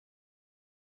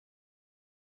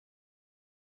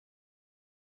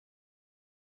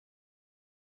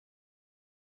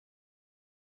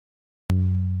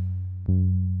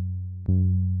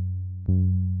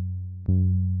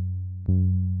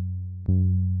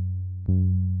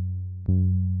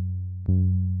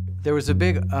There was a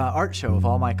big art show of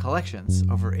all my collections,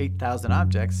 over 8,000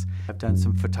 objects. I've done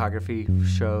some photography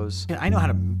shows. I know how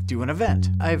to do an event.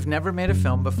 I've never made a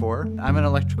film before. I'm an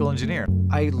electrical engineer.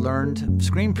 I learned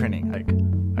screen printing. Like,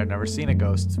 I've never seen a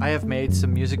ghost. I have made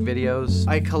some music videos.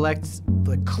 I collect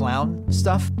the clown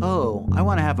stuff. Oh, I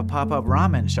want to have a pop-up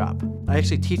ramen shop. I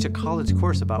actually teach a college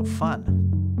course about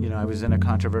fun. You know, I was in a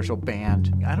controversial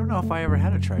band. I don't know if I ever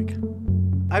had a trike.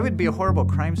 I would be a horrible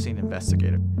crime scene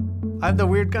investigator. I'm the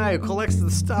weird guy who collects the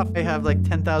stuff. I have like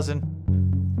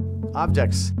 10,000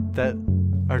 objects that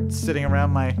are sitting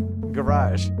around my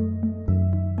garage.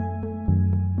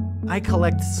 I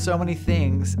collect so many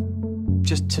things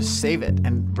just to save it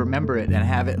and remember it and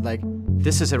have it like,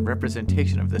 this is a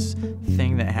representation of this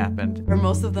thing that happened. Are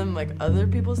most of them like other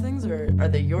people's things, or are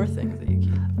they your things that you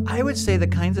keep? I would say the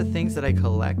kinds of things that I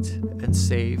collect and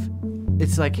save,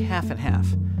 it's like half and half.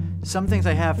 Some things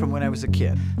I have from when I was a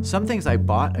kid. Some things I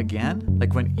bought again,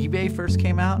 like when eBay first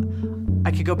came out,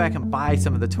 I could go back and buy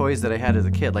some of the toys that I had as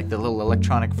a kid, like the little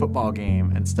electronic football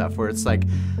game and stuff, where it's like,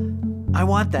 I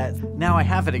want that, now I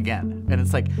have it again. And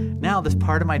it's like, now this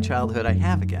part of my childhood I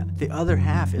have again. The other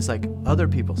half is like other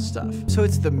people's stuff. So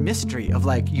it's the mystery of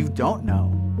like, you don't know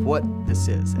what this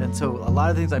is. And so a lot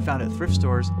of things I found at thrift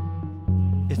stores,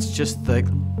 it's just like,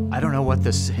 I don't know what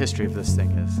this history of this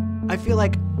thing is. I feel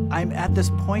like I'm at this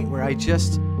point where I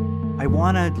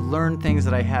want to learn things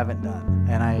that I haven't done,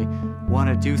 and I want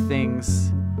to do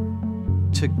things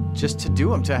to do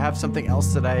them, to have something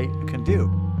else that I can do.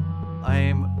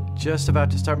 I'm just about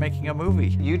to start making a movie.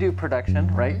 You do production,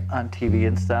 right, on TV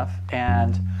and stuff,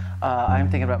 and I'm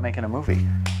thinking about making a movie.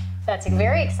 That's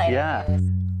very exciting news.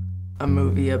 A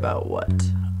movie about what?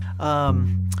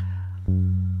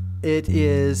 It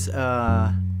is,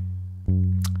 well,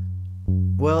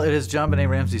 it is JonBenét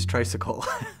Ramsey's Tricycle,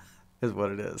 is what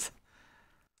it is.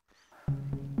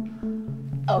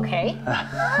 Okay.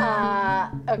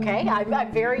 Okay,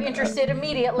 I'm very interested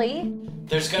immediately.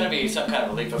 There's going to be some kind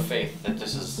of leap of faith that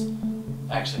this is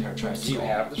actually her tricycle. Do you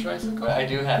have the tricycle? I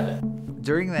do have it.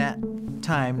 During that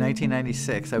time,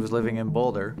 1996, I was living in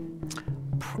Boulder,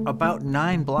 about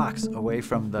 9 blocks away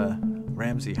from the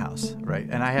Ramsey house, right?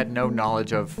 And I had no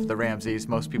knowledge of the Ramseys.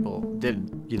 Most people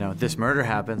didn't. You know, this murder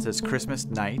happens. It's Christmas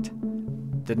night.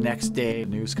 The next day,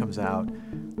 news comes out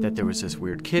that there was this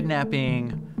weird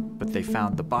kidnapping, but they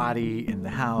found the body in the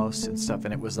house and stuff.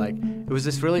 And it was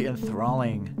this really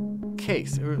enthralling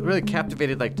case. It really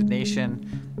captivated like the nation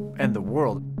and the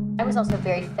world. I was also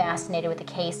very fascinated with the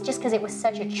case just because it was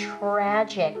such a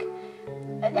tragic,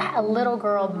 a little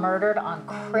girl murdered on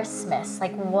Christmas.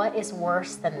 Like, what is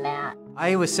worse than that?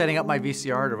 I was setting up my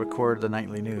VCR to record the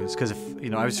nightly news because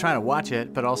I was trying to watch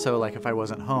it, but also like if I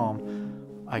wasn't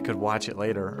home, I could watch it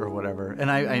later or whatever. And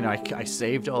I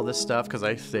saved all this stuff because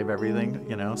I save everything,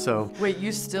 you know, so. Wait,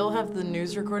 you still have the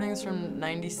news recordings from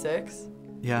 '96?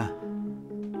 Yeah.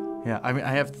 Yeah, I mean,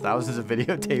 I have thousands of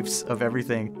videotapes of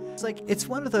everything. It's like, it's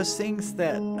one of those things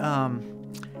that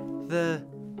the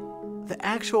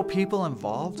actual people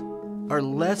involved are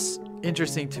less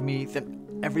interesting to me than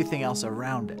everything else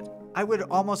around it. I would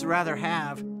almost rather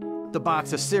have the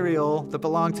box of cereal that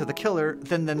belonged to the killer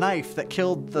than the knife that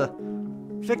killed the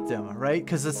victim, right?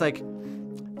 Because it's like,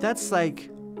 that's like,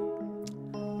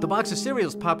 the box of cereal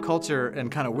is pop culture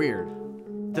and kind of weird.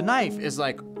 The knife is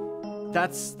like,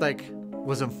 that's like,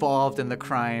 was involved in the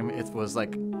crime. It was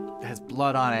like, has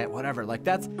blood on it, whatever. Like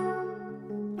that's,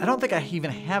 I don't think I even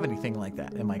have anything like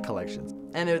that in my collections.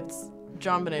 And it's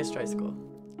JonBenét's Tricycle.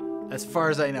 As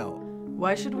far as I know.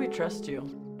 Why should we trust you?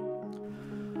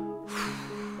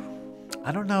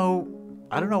 I don't know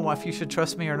if you should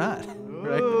trust me or not,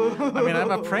 right? I mean, I'm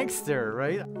a prankster,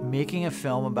 right? Making a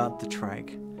film about the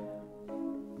trike,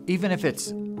 even if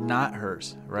it's not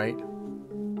hers, right?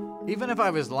 Even if I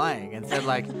was lying and said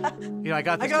like, you know, I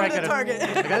got this trike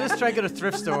at a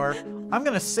thrift store, I'm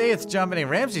gonna say it's JonBenét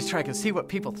Ramsey's trike and see what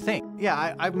people think.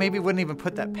 Yeah, I maybe wouldn't even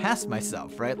put that past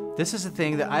myself, right? This is a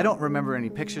thing that I don't remember any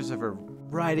pictures of her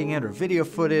riding it or video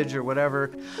footage or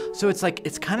whatever. So it's like,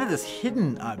 it's kind of this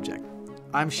hidden object.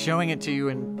 I'm showing it to you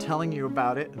and telling you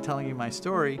about it and telling you my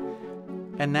story.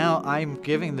 And now I'm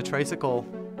giving the tricycle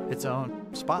its own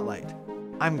spotlight.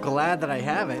 I'm glad that I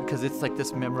have it because it's like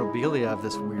this memorabilia of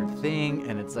this weird thing,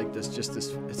 and it's like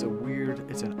it's a weird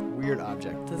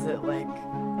object. Does it like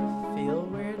feel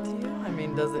weird to you? I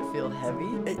mean, does it feel heavy?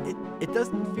 It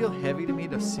doesn't feel heavy to me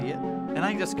to see it. And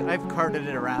I've carted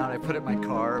it around, I put it in my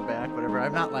car, back, whatever.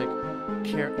 I'm not like,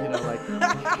 here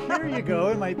you go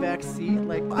in my back seat.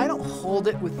 Like, I don't hold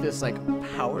it with this like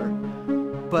power,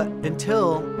 but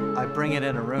until I bring it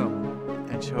in a room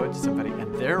and show it to somebody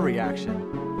and their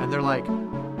reaction and they're like,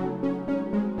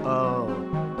 oh,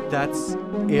 that's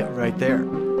it right there.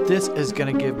 This is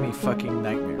gonna give me fucking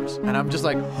nightmares. And I'm just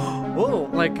like, whoa,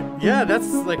 like, yeah, that's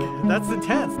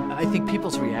intense. I think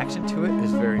people's reaction to it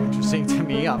is very interesting to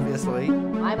me, obviously.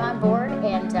 I'm on board,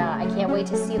 and I can't wait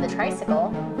to see the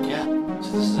Tricycle. Yeah,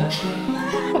 so this is it.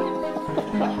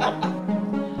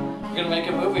 We're gonna make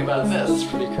a movie about this. That's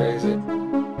pretty crazy.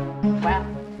 Wow,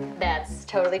 that's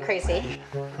totally crazy.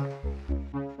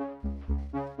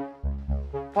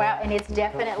 Wow, and it's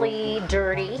definitely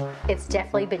dirty. It's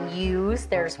definitely been used.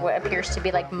 There's what appears to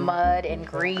be like mud and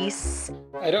grease.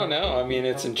 I don't know. I mean,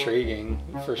 it's intriguing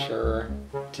for sure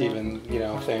to even, you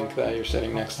know, think that you're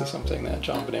sitting next to something that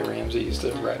JonBenét Ramsey used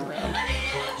to ride around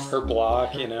her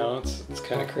block, you know, it's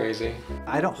kind of crazy.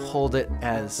 I don't hold it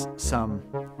as some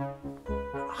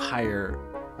higher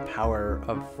power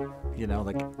of, you know,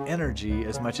 like energy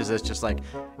as much as it's just like,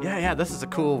 yeah, this is a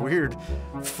cool, weird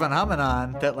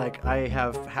phenomenon that like I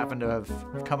have happened to have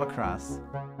come across.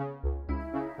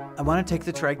 I want to take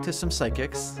the trike to some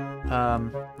psychics.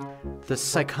 The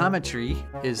psychometry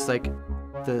is like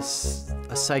this,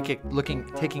 a psychic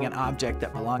taking an object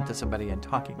that belonged to somebody and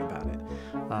talking about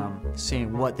it,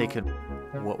 seeing what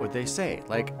would they say?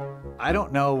 Like, I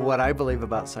don't know what I believe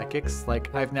about psychics.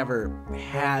 Like, I've never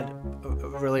had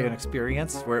really an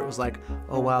experience where it was like,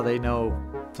 oh wow, they know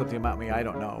something about me I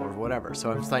don't know, or whatever.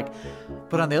 So I'm just like,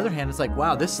 but on the other hand, it's like,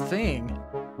 wow, this thing,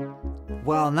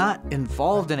 while not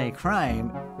involved in a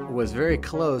crime, was very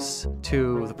close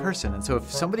to the person. And so if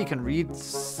somebody can read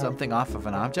something off of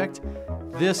an object,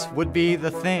 this would be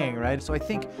the thing, right? So I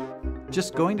think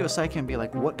just going to a psychic and be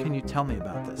like, what can you tell me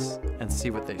about this? And see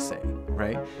what they say,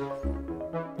 right?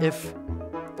 If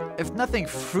nothing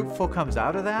fruitful comes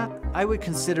out of that, I would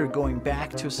consider going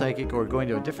back to a psychic or going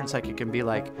to a different psychic and be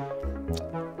like,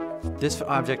 this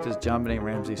object is JonBenét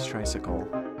Ramsey's tricycle.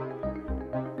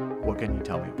 What can you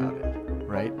tell me about it,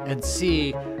 right? And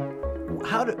see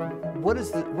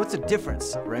what's the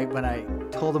difference, right? When I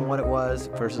told him what it was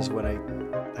versus what I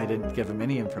didn't give him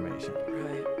any information.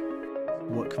 Right.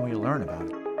 What can we learn about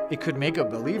it? It could make a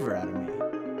believer out of me.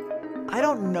 I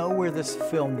don't know where this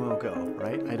film will go,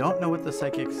 right? I don't know what the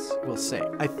psychics will say.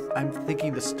 I'm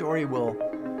thinking the story will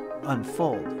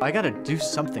unfold. I gotta do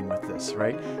something with this,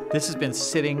 right? This has been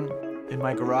sitting in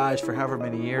my garage for however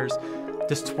many years.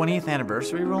 This 20th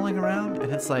anniversary rolling around,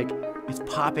 and it's like, it's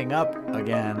popping up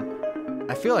again.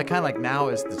 I feel like kind of like now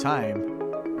is the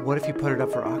time. What if you put it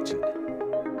up for auction,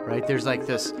 right? There's like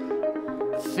this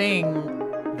thing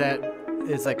that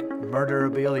is like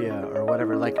murderabilia or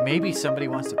whatever. Like maybe somebody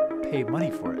wants to pay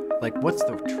money for it. Like what's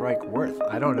the trike worth?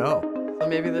 I don't know. So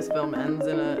maybe this film ends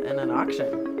in an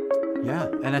auction. Yeah,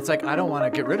 and it's like, I don't want to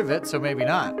get rid of it, so maybe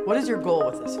not. What is your goal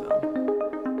with this film?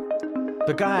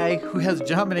 The guy who has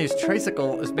JonBenét's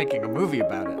Tricycle is making a movie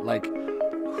about it. Like,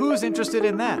 who's interested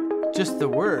in that? Just the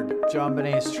word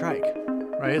JonBenét's trike,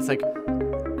 right? It's like,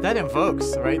 that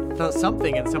invokes, right,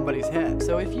 something in somebody's head.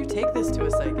 So if you take this to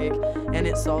a psychic and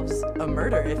it solves a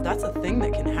murder, if that's a thing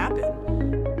that can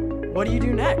happen, what do you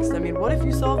do next? I mean, what if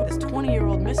you solve this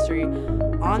 20-year-old mystery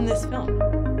on this film?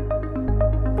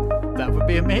 That would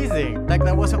be amazing. Like,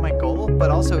 that wasn't my goal,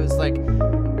 but also it's like,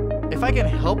 if I can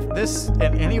help this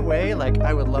in any way, like,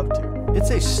 I would love to. It's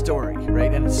a story,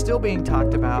 right? And it's still being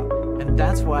talked about, and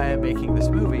that's why I'm making this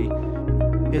movie,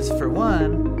 is for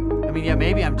one, I mean, yeah,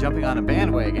 maybe I'm jumping on a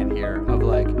bandwagon here of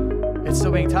like, it's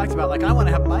still being talked about, like, I want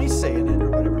to have my say in it or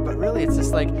whatever, but really it's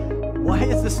just like, why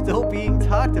is this still being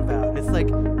talked about? It's like,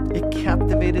 it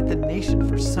captivated the nation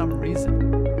for some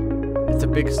reason. It's a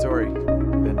big story,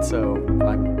 and so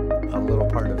I'm a little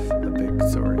part of the big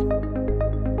story.